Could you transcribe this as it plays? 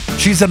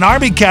She's an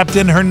Army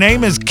captain. Her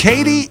name is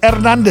Katie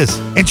Hernandez,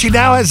 and she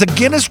now has a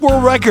Guinness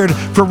World Record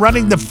for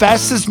running the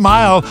fastest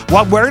mile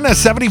while wearing a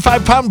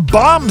 75-pound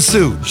bomb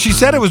suit. She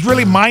said it was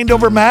really mind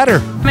over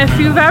matter. If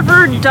you've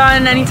ever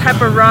done any type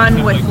of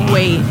run with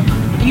weight,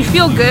 you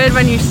feel good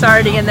when you're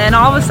starting, and then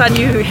all of a sudden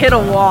you hit a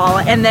wall,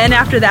 and then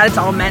after that it's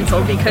all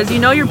mental because you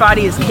know your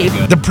body is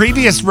capable. The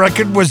previous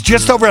record was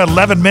just over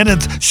 11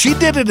 minutes. She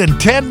did it in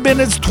 10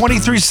 minutes,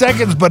 23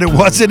 seconds, but it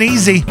wasn't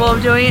easy. While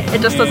I'm doing it, it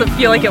just doesn't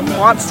feel like it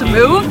wants to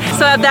move.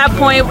 So at that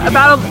point,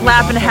 about a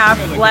lap and a half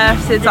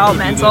left, it's all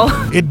mental.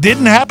 It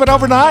didn't happen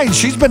overnight.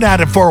 She's been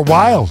at it for a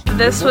while.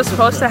 This was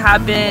supposed to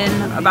happen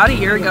about a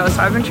year ago,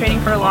 so I've been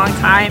training for a long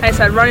time. I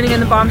started running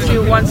in the bomb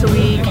suit once a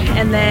week,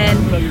 and then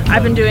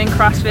I've been doing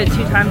CrossFit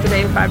 2 times a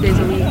day, 5 days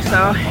a week.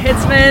 So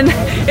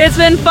it's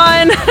been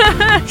fun.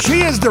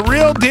 She is the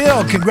real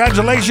deal.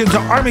 Congratulations to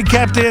Army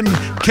Captain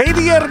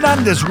Katie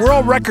Hernandez,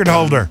 world record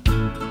holder.